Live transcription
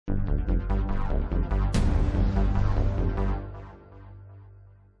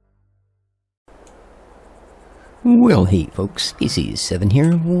Well, hey folks, pt.27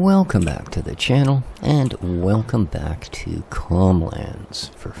 here. Welcome back to the channel, and welcome back to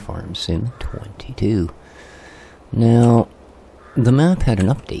Comlands for Farm Sim 22. Now, the map had an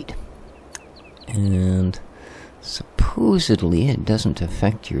update, and supposedly it doesn't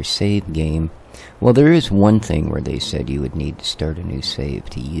affect your save game. Well, there is one thing where they said you would need to start a new save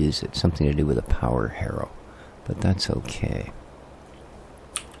to use it, something to do with a power harrow, but that's okay.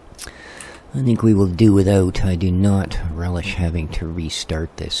 I think we will do without. I do not relish having to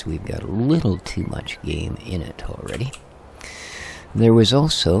restart this. We've got a little too much game in it already. There was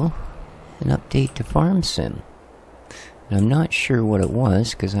also an update to Farm Sim. And I'm not sure what it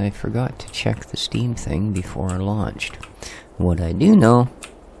was because I forgot to check the Steam thing before I launched. What I do know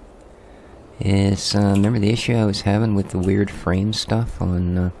is, remember the issue I was having with the weird frame stuff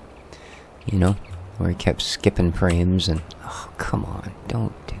on, you know, where I kept skipping frames and, oh, come on,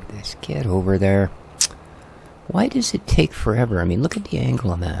 don't do this. Get over there. Why does it take forever? I mean, look at the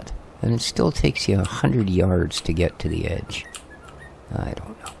angle I'm at, and it still takes you 100 yards to get to the edge. I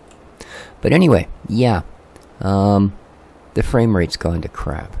don't know. But anyway, yeah, the frame rate's gone to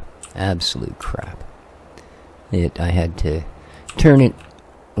crap. Absolute crap. I had to turn it,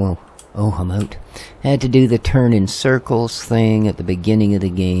 well, oh, I'm out. I had to do the turn in circles thing at the beginning of the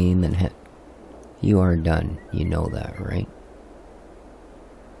game, and you are done. You know that, right?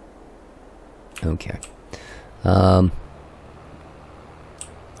 Okay.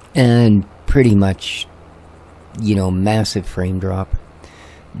 And pretty much, you know, massive frame drop.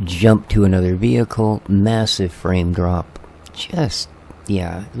 Jump to another vehicle, massive frame drop. Just,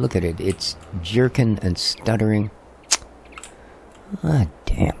 yeah, look at it. It's jerking and stuttering. Ah,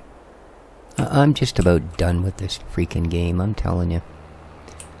 damn. I'm just about done with this freaking game, I'm telling you.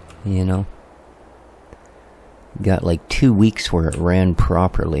 You know? Got like 2 weeks where it ran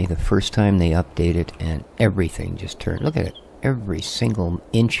properly the first time they updated, and everything just turned. Look at it. Every single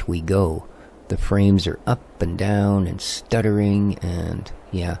inch we go, the frames are up and down and stuttering, and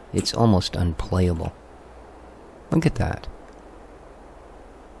yeah, it's almost unplayable. Look at that.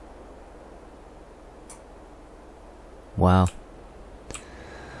 Wow.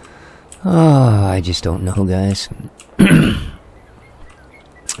 Oh, I just don't know, guys.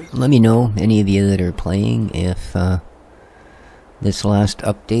 Let me know, any of you that are playing, if this last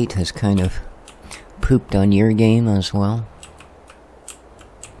update has kind of pooped on your game as well.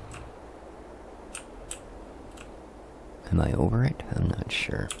 Am I over it? I'm not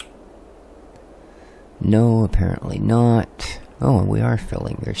sure. No, apparently not. Oh, we are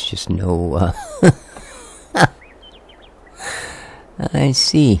filling. There's just no... I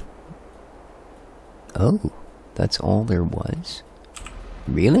see. Oh, that's all there was?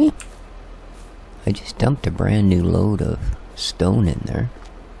 Really? I just dumped a brand new load of stone in there.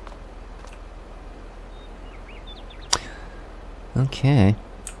 Okay.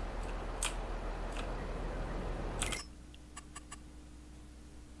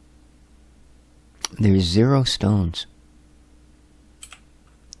 There's 0 stones.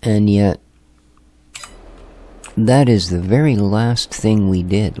 And yet, that is the very last thing we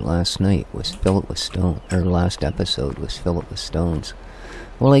did last night, was fill it with stone. Or last episode was fill it with stones.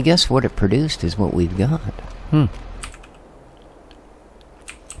 Well, I guess what it produced is what we've got.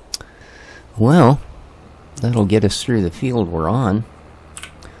 Well, that'll get us through the field we're on.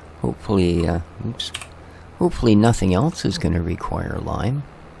 Hopefully, hopefully nothing else is going to require lime.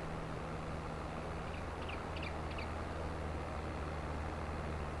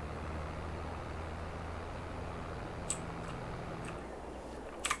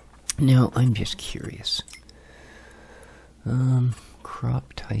 Now, I'm just curious.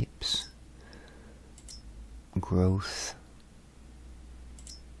 Crop types. Growth.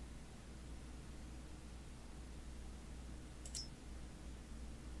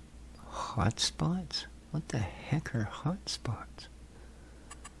 Hotspots? What the heck are hotspots?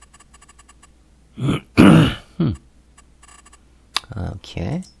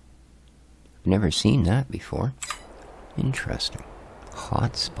 Okay. I've never seen that before. Interesting.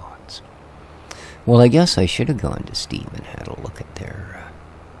 Hotspots. Well, I guess I should have gone to Steam and had a look at their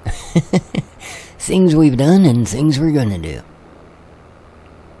things we've done and things we're gonna do.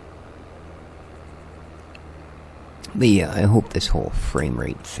 But yeah, I hope this whole frame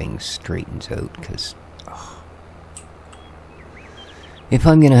rate thing straightens out, because if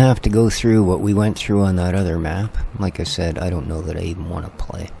I'm gonna have to go through what we went through on that other map, like I said, I don't know that I even want to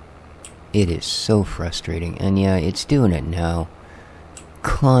play. It is so frustrating, and yeah, it's doing it now.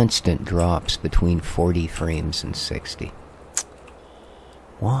 Constant drops between 40 frames and 60.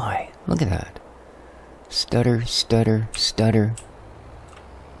 Why? Look at that. Stutter, stutter, stutter.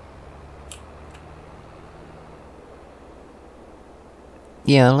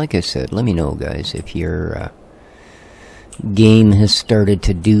 yeah, like I said, let me know, guys, if your game has started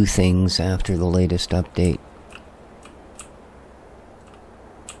to do things after the latest update.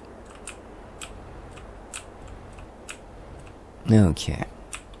 Okay.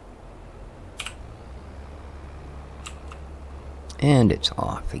 And it's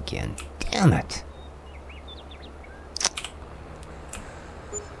off again. Damn it.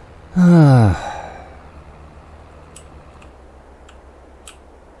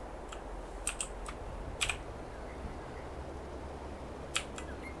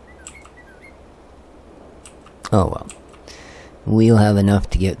 Oh well. We'll have enough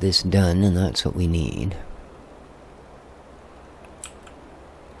to get this done, and that's what we need.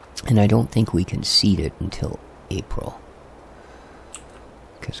 And I don't think we can seed it until April,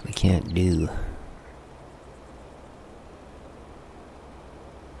 because we can't do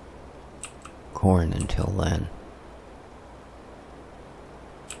corn until then.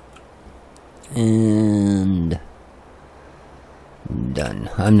 And done.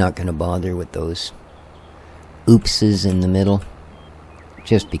 I'm not going to bother with those oopses in the middle,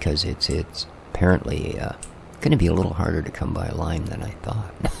 just because it's apparently going to be a little harder to come by lime than I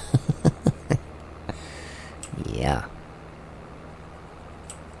thought. Yeah.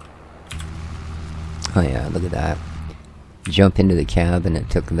 Oh yeah, look at that. Jump into the cab and it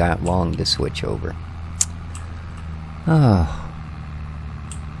took that long to switch over. Oh.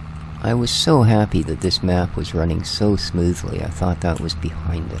 I was so happy that this map was running so smoothly. I thought that was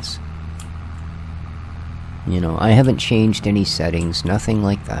behind us. You know, I haven't changed any settings, nothing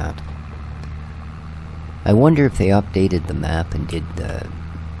like that. I wonder if they updated the map and did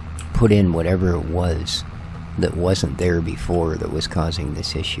put in whatever it was that wasn't there before that was causing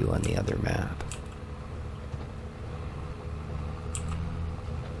this issue on the other map.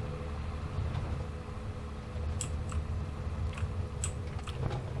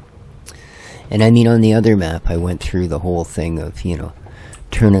 And I mean, on the other map, I went through the whole thing of, you know,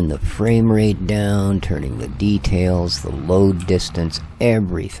 turning the frame rate down, turning the details, the load distance,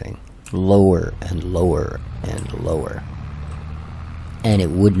 everything lower and lower and lower. And it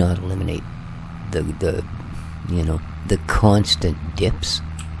would not eliminate the you know, the constant dips.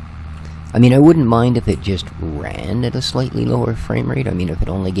 I mean, I wouldn't mind if it just ran at a slightly lower frame rate. I mean, if it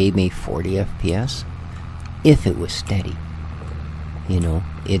only gave me 40 FPS, if it was steady. You know,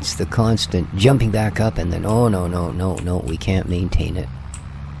 it's the constant jumping back up and then, oh, no, we can't maintain it.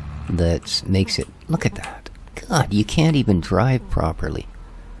 That makes it, look at that. God, you can't even drive properly.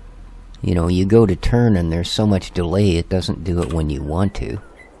 You know, you go to turn and there's so much delay, it doesn't do it when you want to.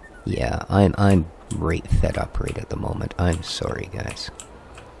 Yeah, I'm right fed up right at the moment. I'm sorry, guys.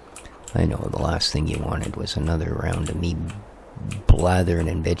 I know the last thing you wanted was another round of me blathering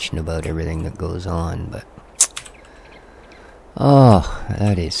and bitching about everything that goes on, but... oh,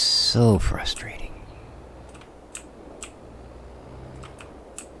 that is so frustrating.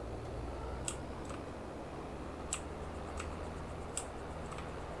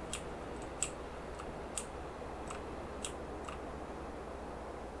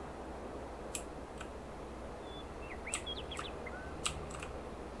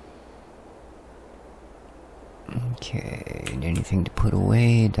 Okay, anything to put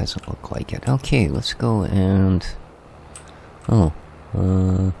away? Doesn't look like it. Okay, let's go and... oh,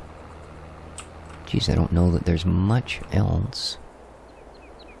 geez, I don't know that there's much else.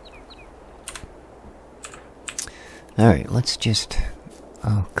 Alright, let's just...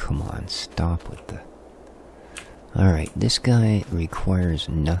 oh, come on, stop with the... alright, this guy requires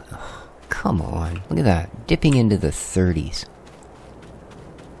nothing. Oh, come on, look at that, dipping into the 30s.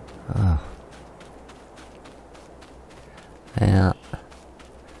 Oh. Yeah.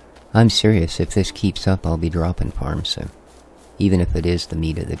 I'm serious, if this keeps up, I'll be dropping farm sim. Even if it is the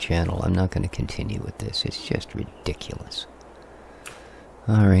meat of the channel, I'm not going to continue with this. It's just ridiculous.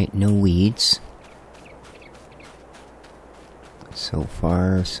 Alright, no weeds. So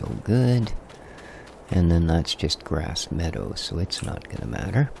far, so good. And then that's just grass meadow, so it's not going to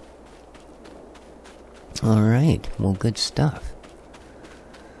matter. Alright, well, good stuff.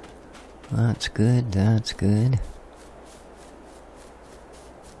 That's good, that's good.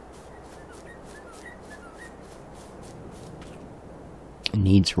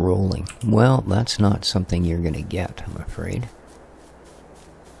 Needs rolling. Well, that's not something you're gonna get, I'm afraid.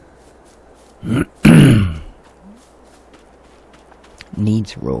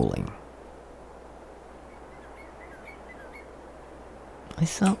 Needs rolling. I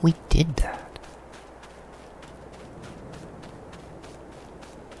thought we did that.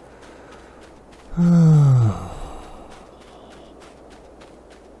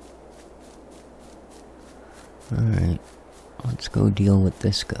 Alright. Let's go go deal with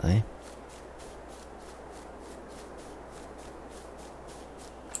this guy.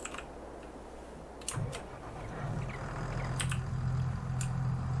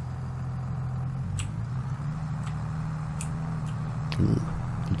 Ooh,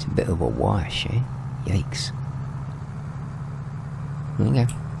 it's a bit of a wash, eh? Yikes. Okay.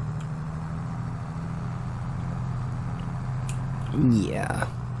 Yeah.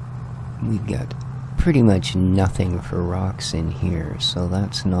 We've got pretty much nothing for rocks in here, so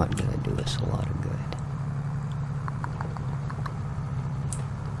that's not gonna do us a lot of good.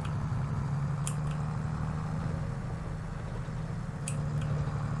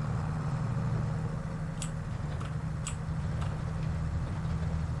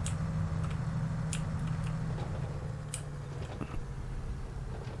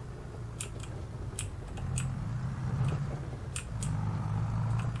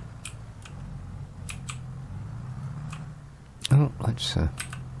 Oh, let's,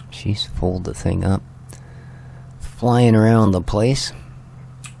 she's fold the thing up. Flying around the place.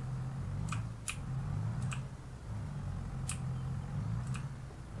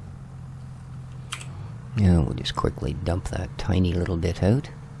 Yeah, we'll just quickly dump that tiny little bit out.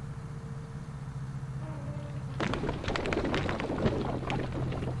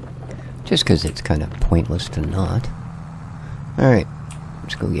 Just because it's kind of pointless to not. Alright,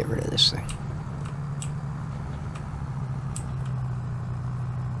 let's go get rid of this thing.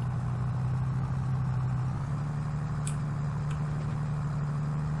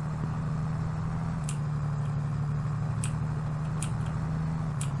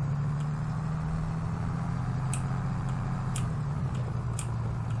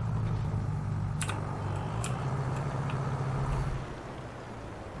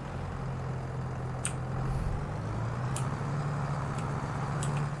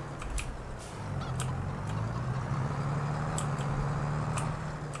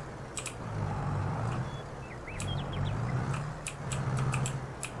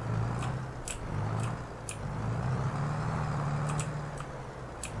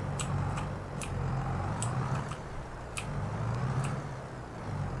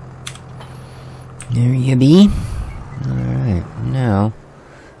 There you be. Alright, now...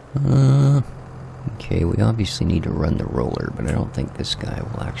 okay, we obviously need to run the roller, but I don't think this guy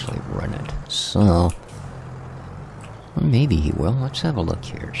will actually run it. So... well, maybe he will. Let's have a look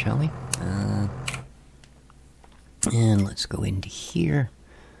here, shall we? And let's go into here.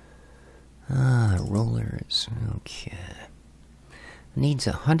 Rollers. Okay. Needs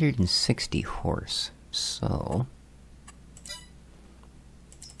 160 horse, so...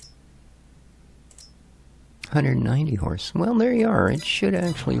 190 horse. Well, there you are. It should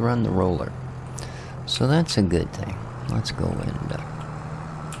actually run the roller. So that's a good thing. Let's go and...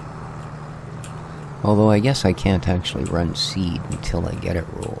 although I guess I can't actually run seed until I get it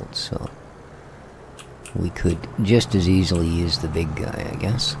rolled, so... we could just as easily use the big guy, I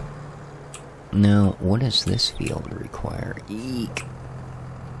guess. Now, what does this field require? Eek!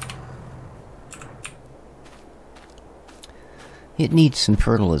 It needs some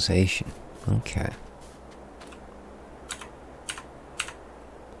fertilization. Okay.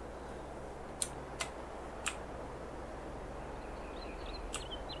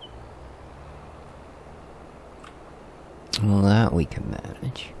 Well, that we can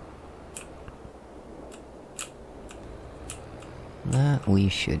manage. That we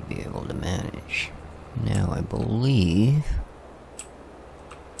should be able to manage. Now, I believe...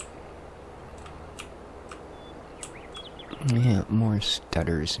 yeah, more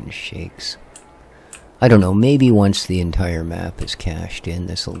stutters and shakes. I don't know, maybe once the entire map is cached in,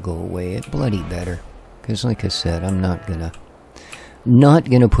 this'll go away. It bloody better. Because like I said, I'm not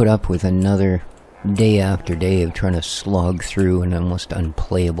gonna put up with another day after day of trying to slog through an almost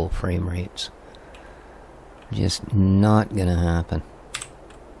unplayable frame rates. Just not gonna happen.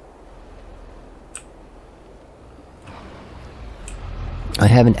 I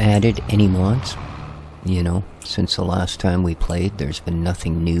haven't added any mods, you know, since the last time we played. There's been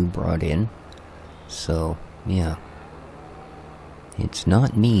nothing new brought in. So, yeah. It's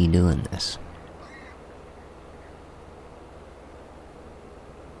not me doing this.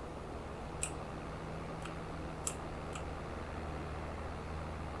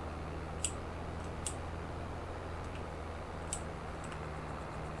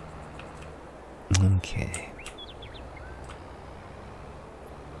 Okay.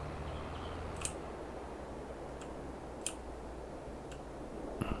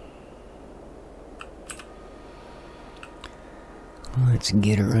 Let's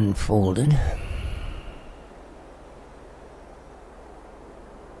get her unfolded.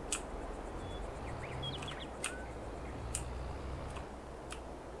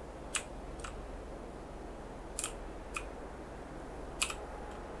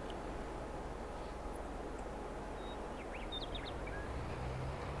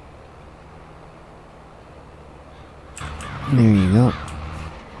 There you go.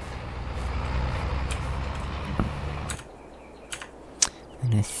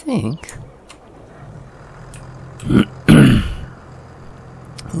 And I think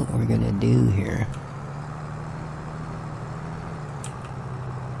what we're gonna do here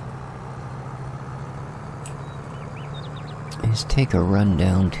is take a run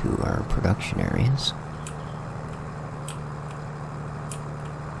down to our production areas.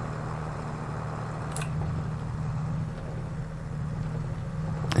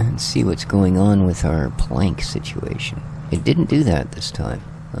 And see what's going on with our plank situation. It didn't do that this time.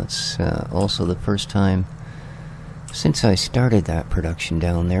 That's also the first time since I started that production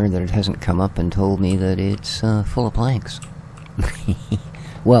down there that it hasn't come up and told me that it's full of planks.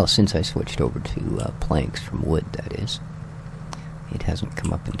 Well, since I switched over to planks from wood, that is. It hasn't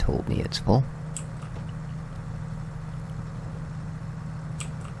come up and told me it's full.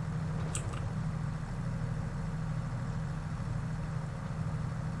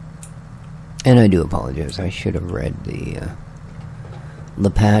 And I do apologize. I should have read the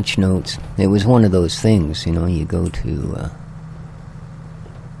patch notes. It was one of those things, you know, you go to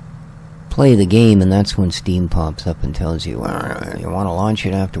play the game and that's when Steam pops up and tells you, you want to launch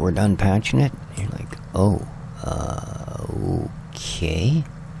it after we're done patching it? And you're like, oh, okay.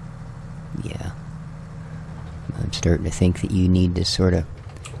 Yeah. I'm starting to think that you need to sort of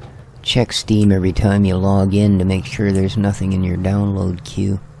check Steam every time you log in to make sure there's nothing in your download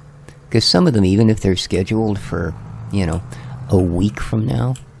queue. Because some of them, even if they're scheduled for, you know, a week from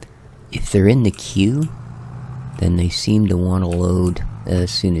now, if they're in the queue, then they seem to want to load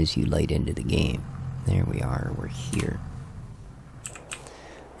as soon as you light into the game. There we are, we're here.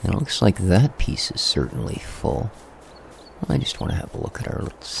 And it looks like that piece is certainly full. Well, I just want to have a look at our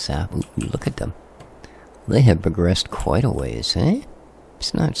little sap. Ooh, look at them. They have progressed quite a ways, eh?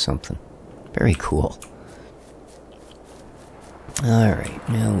 It's not something. Very cool. Alright,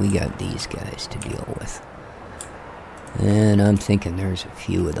 now we got these guys to deal with. And I'm thinking there's a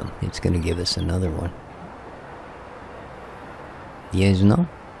few of them. It's going to give us another one. You guys know?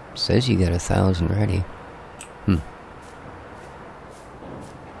 Says you got 1,000 ready.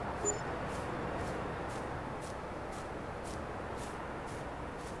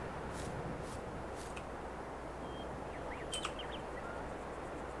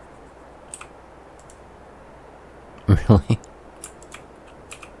 Really?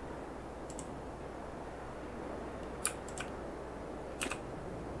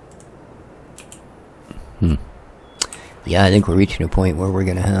 Yeah, I think we're reaching a point where we're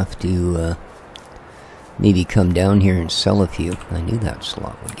gonna have to maybe come down here and sell a few. I knew that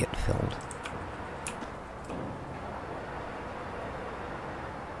slot would get filled.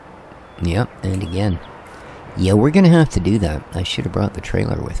 Yep, and again. Yeah, we're gonna have to do that. I should have brought the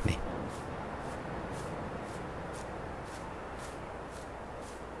trailer with me.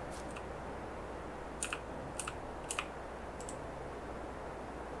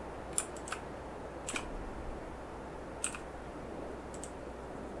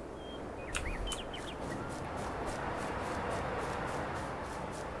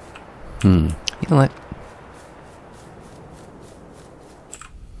 You know what?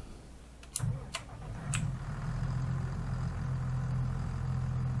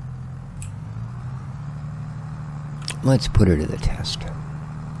 Let's put her to the test.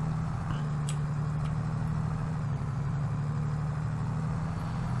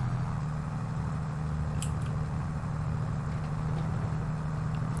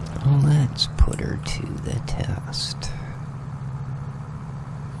 Let's put her to the test.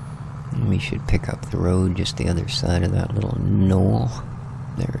 We should pick up the road just the other side of that little knoll.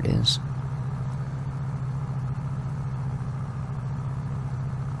 There it is.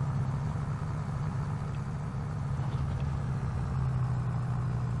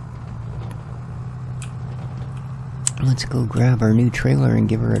 Let's go grab our new trailer and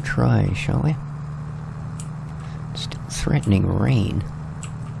give her a try, shall we? Still threatening rain.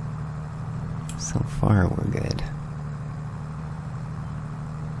 So far, we're good.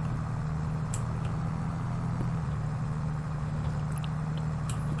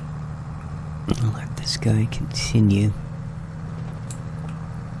 I'll let this guy continue.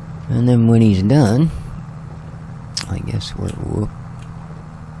 And then when he's done, I guess we're... Whoop.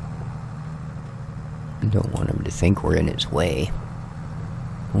 Don't want him to think we're in his way.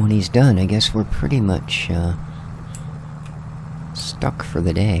 When he's done, I guess we're pretty much stuck for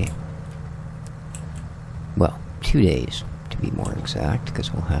the day. Well, 2 days, to be more exact,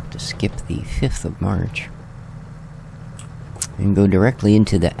 because we'll have to skip the 5th of March. And go directly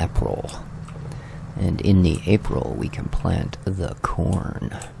into the April. And in the April, we can plant the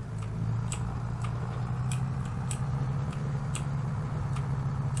corn.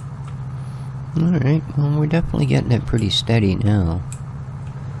 Alright, well, we're definitely getting it pretty steady now.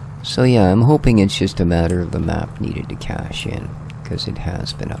 So yeah, I'm hoping it's just a matter of the map needed to cache in, because it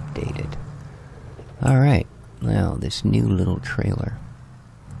has been updated. Alright, now this new little trailer.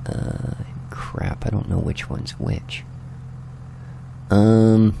 Crap, I don't know which one's which.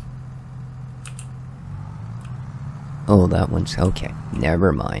 Oh, that one's... okay,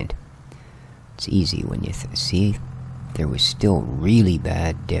 never mind. It's easy when you see, there was still really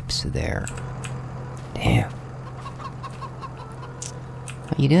bad dips there. Damn.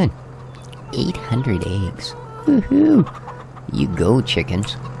 How you doing? 800 eggs. Woohoo! You go,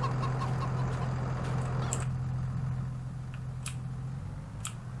 chickens.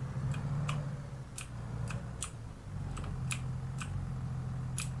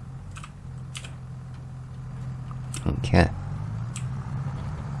 Okay.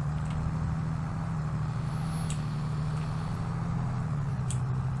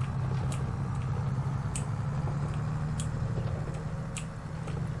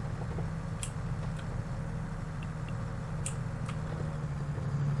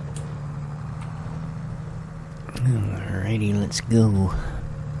 Alrighty, let's go.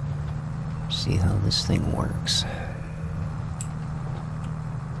 See how this thing works.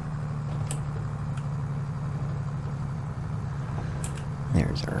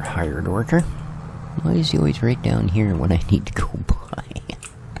 There's our hired worker. Why is he always right down here when I need to go by?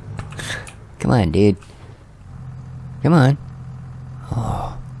 Come on, dude. Come on.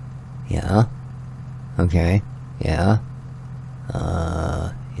 Oh. Yeah. Okay. Yeah.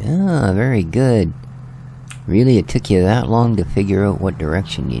 Yeah, very good. Really, it took you that long to figure out what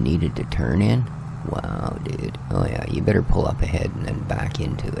direction you needed to turn in? Wow, dude. Oh yeah, you better pull up ahead and then back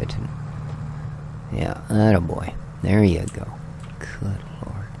into it. And yeah, attaboy. There you go. Good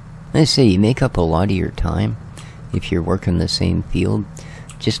lord. I say, you make up a lot of your time if you're working the same field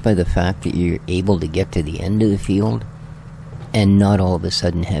just by the fact that you're able to get to the end of the field and not all of a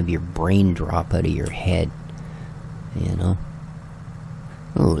sudden have your brain drop out of your head. You know?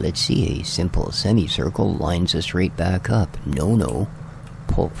 Oh, let's see, a simple semicircle lines us right back up. No.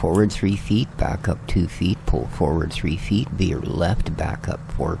 Pull forward 3 feet, back up 2 feet, pull forward 3 feet, veer left, back up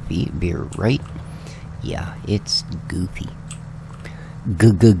 4 feet, veer right. Yeah, it's goofy.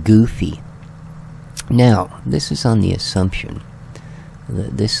 Goofy. Now, this is on the assumption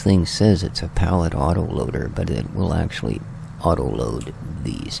that this thing says it's a pallet autoloader, but it will actually autoload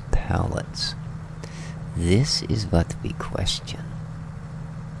these pallets. This is what we question.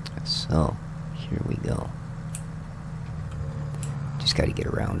 So, here we go. Just gotta get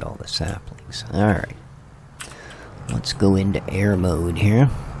around all the saplings. Alright. Let's go into air mode here.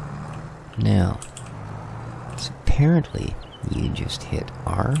 Now, so apparently you just hit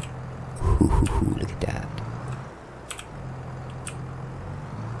R. Ooh, look at that.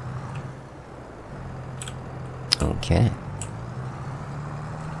 Okay.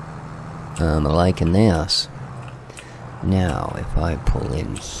 I'm liking this. Now, if I pull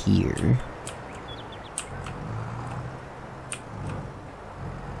in here...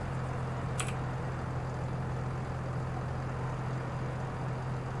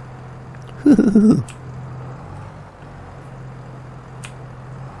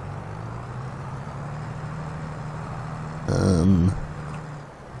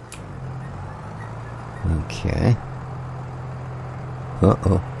 Okay.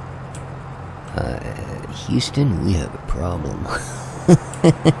 Uh-oh. Houston, we have a problem.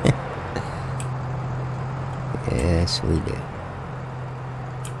 Yes, we do.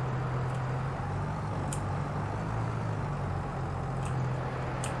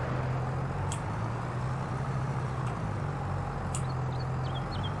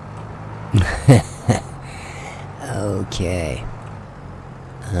 Okay.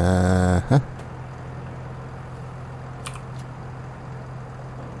 Uh-huh.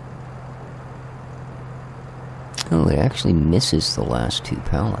 Oh, it actually misses the last 2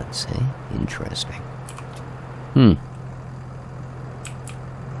 pallets, eh? Interesting.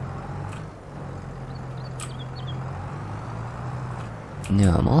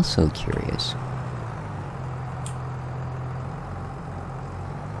 Now, I'm also curious.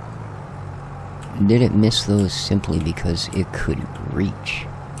 Did it miss those simply because it couldn't reach?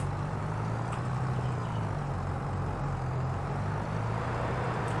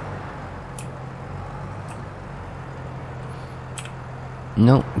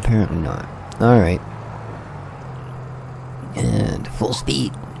 No, apparently not. Alright. And full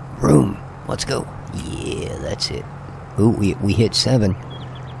speed. Room. Let's go. Yeah, that's it. Ooh, we hit 7.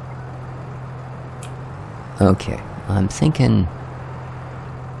 Okay. I'm thinking...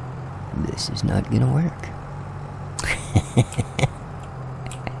 this is not gonna work.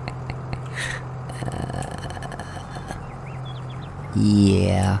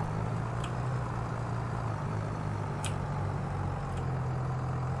 Yeah.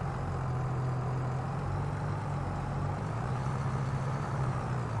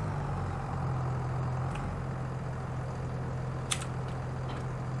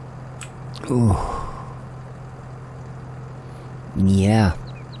 Ooh. Yeah.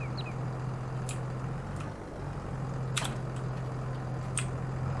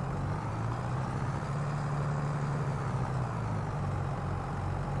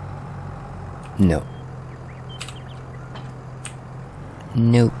 No.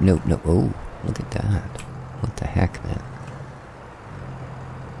 Nope, nope, nope. Oh, look at that. What the heck, man?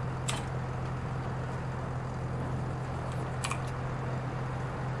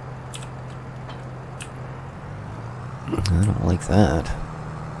 I don't like that.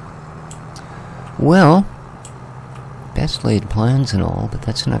 Well, best laid plans and all, but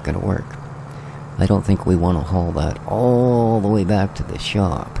that's not going to work. I don't think we want to haul that all the way back to the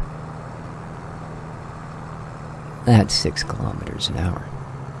shop. That's 6 kilometers an hour.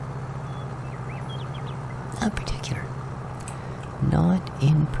 Not particular. Not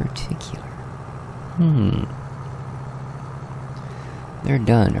in particular. They're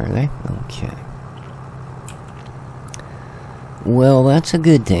done, are they? Okay. Well, that's a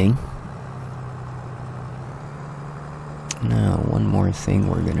good thing. Now, one more thing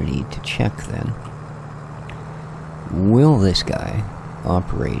we're going to need to check then. Will this guy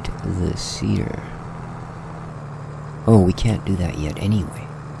operate the seeder? Oh, we can't do that yet anyway.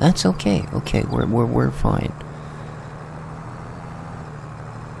 That's okay. Okay, we're fine.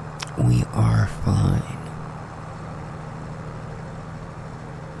 We are fine.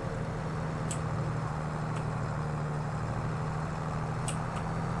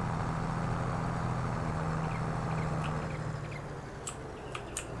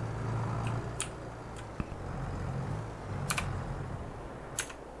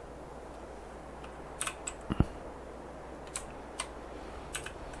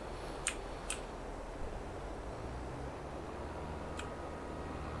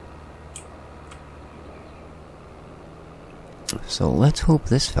 So let's hope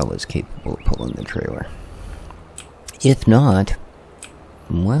this fella's capable of pulling the trailer. If not,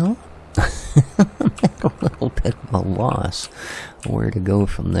 well, a little bit of a loss. Where to go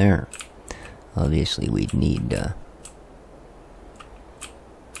from there? Obviously, we'd need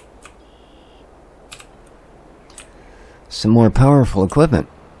some more powerful equipment.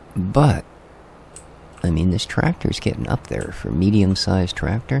 But, I mean, this tractor's getting up there for medium-sized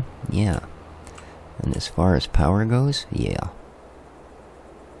tractor. Yeah. And as far as power goes, yeah.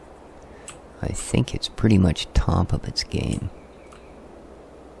 I think it's pretty much top of its game.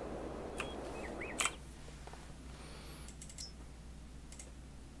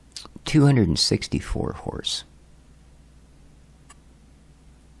 $264 horse.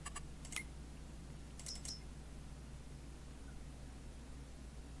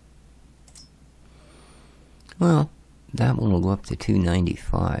 Well, that one will go up to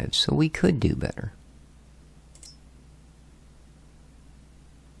 295, so we could do better.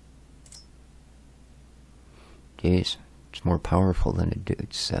 Jeez, it's more powerful than a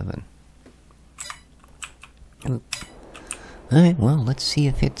Dude 7. Alright, well, let's see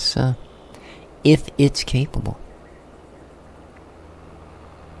if it's capable.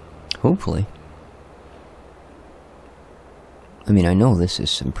 Hopefully. I mean, I know this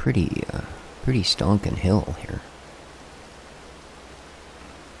is some pretty stonking hill here.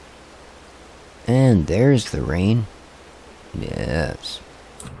 And there's the rain. Yes.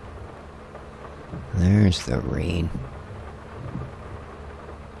 There's the rain.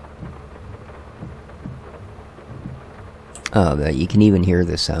 Oh, you can even hear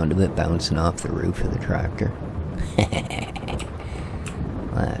the sound of it bouncing off the roof of the tractor.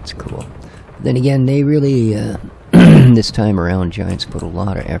 That's cool. Then again, they really, this time around, Giants put a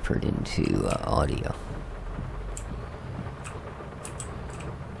lot of effort into audio.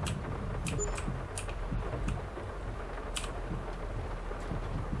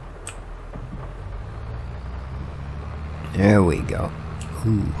 There we go.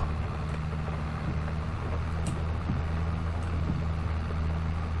 Ooh.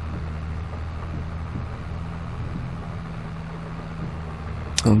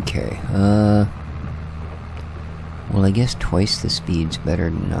 Okay, well, I guess twice the speed's better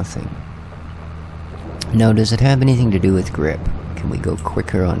than nothing. Now, does it have anything to do with grip? Can we go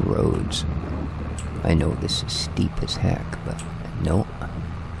quicker on roads? I know this is steep as heck, but no.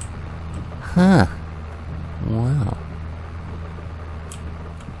 Huh. Wow.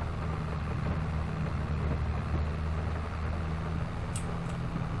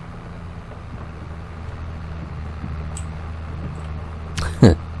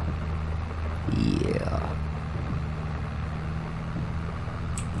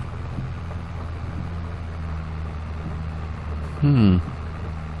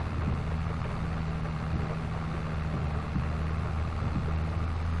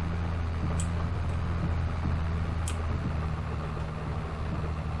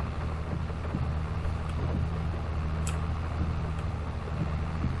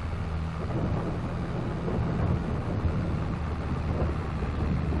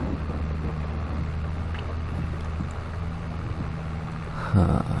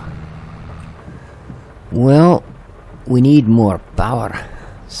 Well, we need more power.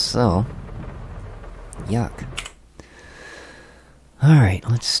 So, yuck. Alright,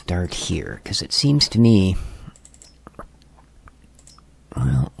 let's start here, because it seems to me,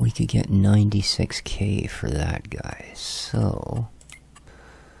 well, we could get 96k for that guy, so...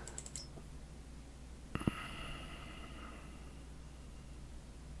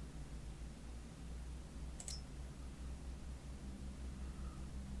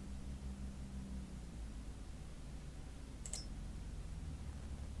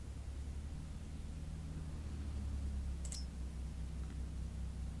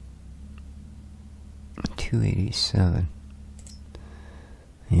 $287.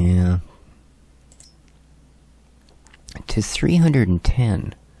 Yeah. To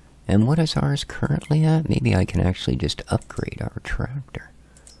 310. And what is ours currently at? Maybe I can actually just upgrade our tractor.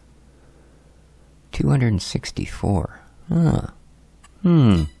 264. Huh.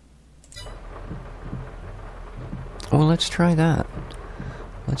 Well, let's try that.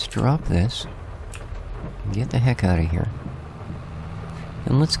 Let's drop this. Get the heck out of here.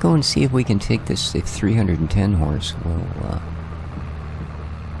 And let's go and see if we can take this, if 310 horse will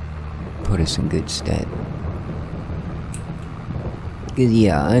put us in good stead. Because,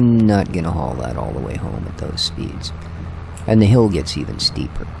 yeah, I'm not going to haul that all the way home at those speeds. And the hill gets even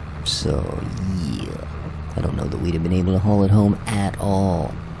steeper. So, yeah. I don't know that we'd have been able to haul it home at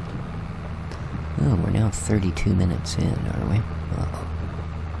all. Oh, we're now 32 minutes in, are we? Uh-oh.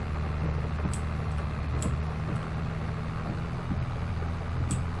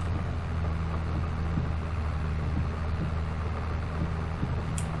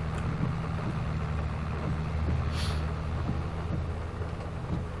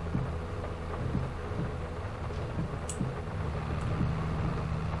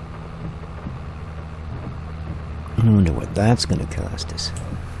 I wonder what that's going to cost us.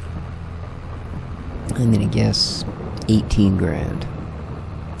 I'm going to guess 18 grand.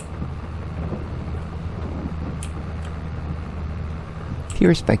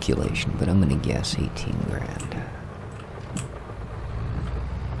 Pure speculation, but I'm going to guess 18 grand.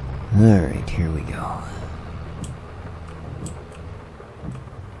 Alright, here we go.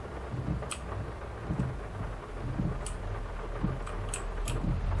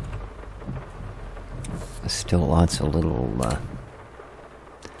 Still lots of little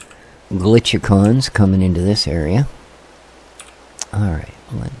glitchicons coming into this area. Alright,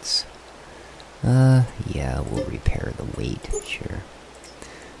 let's... yeah, we'll repair the weight, sure.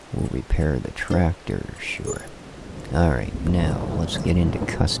 We'll repair the tractor, sure. Alright, now let's get into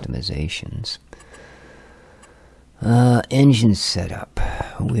customizations. Engine setup.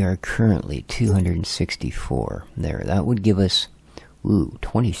 We are currently 264. There, that would give us... Ooh,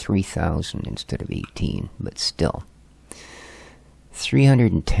 23,000 instead of 18, but still.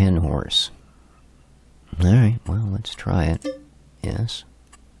 310 horse. Alright, well, let's try it. Yes.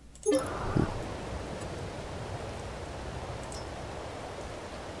 Ooh.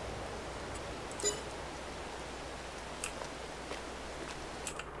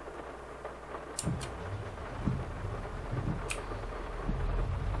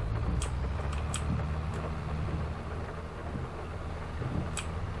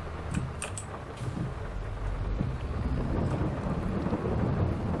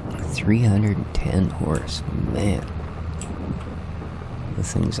 $310 horse, man. The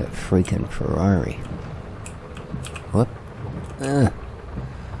thing's a freaking Ferrari. Whoop.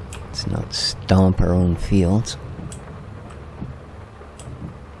 Let's not stomp our own fields.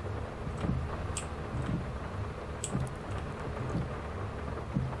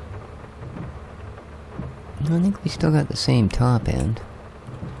 I think we still got the same top end.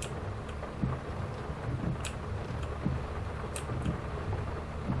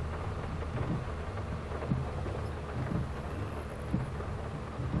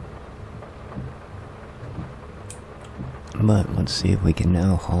 But let's see if we can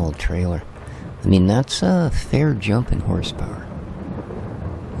now haul trailer. I mean, that's a fair jump in horsepower.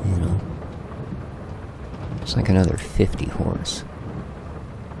 You know, it's like another 50 horse.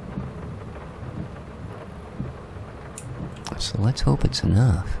 So let's hope it's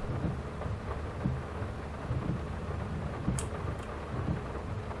enough.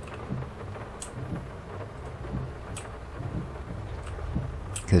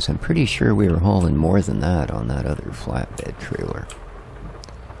 Because I'm pretty sure we were hauling more than that on that other flatbed trailer.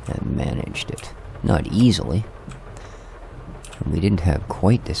 And managed it. Not easily. And we didn't have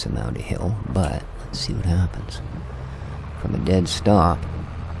quite this amount of hill, but let's see what happens. From a dead stop,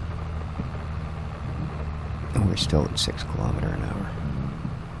 we're still at 6 kilometers an hour.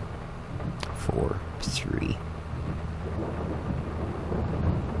 4, 3.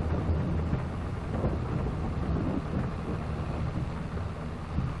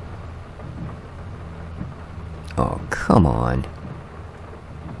 Oh, come on.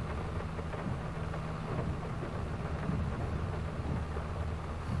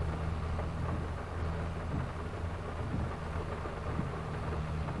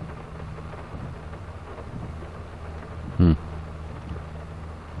 Hmm.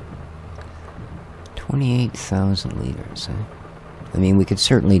 28,000 liters, eh? I mean, we could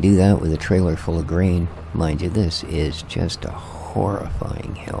certainly do that with a trailer full of grain. Mind you, this is just a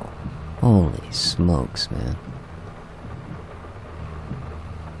horrifying hill. Holy smokes, man.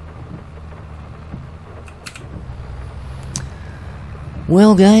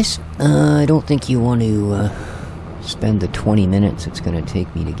 Well, guys, I don't think you want to spend the 20 minutes it's going to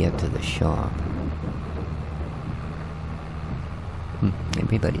take me to get to the shop.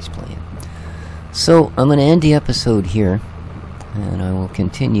 Everybody's playing. So, I'm going to end the episode here, and I will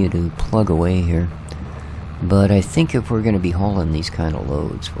continue to plug away here. But I think if we're going to be hauling these kind of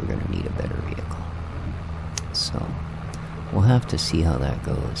loads, we're going to need a better vehicle. So, we'll have to see how that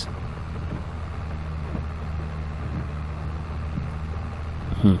goes.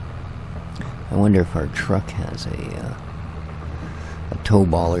 I wonder if our truck has a tow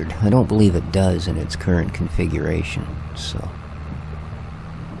bollard. I don't believe it does in its current configuration, so...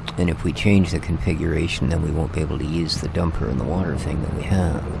 And if we change the configuration, then we won't be able to use the dumper and the water thing that we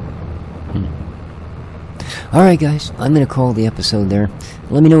have. Alright guys, I'm going to call the episode there.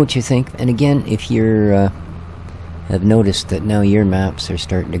 Let me know what you think. And again, if you're have noticed that now your maps are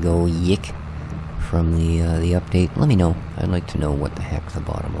starting to go yick from the update, let me know. I'd like to know what the heck the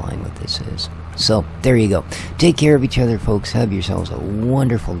bottom line with this is. So, there you go. Take care of each other, folks. Have yourselves a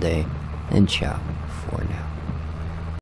wonderful day. And ciao.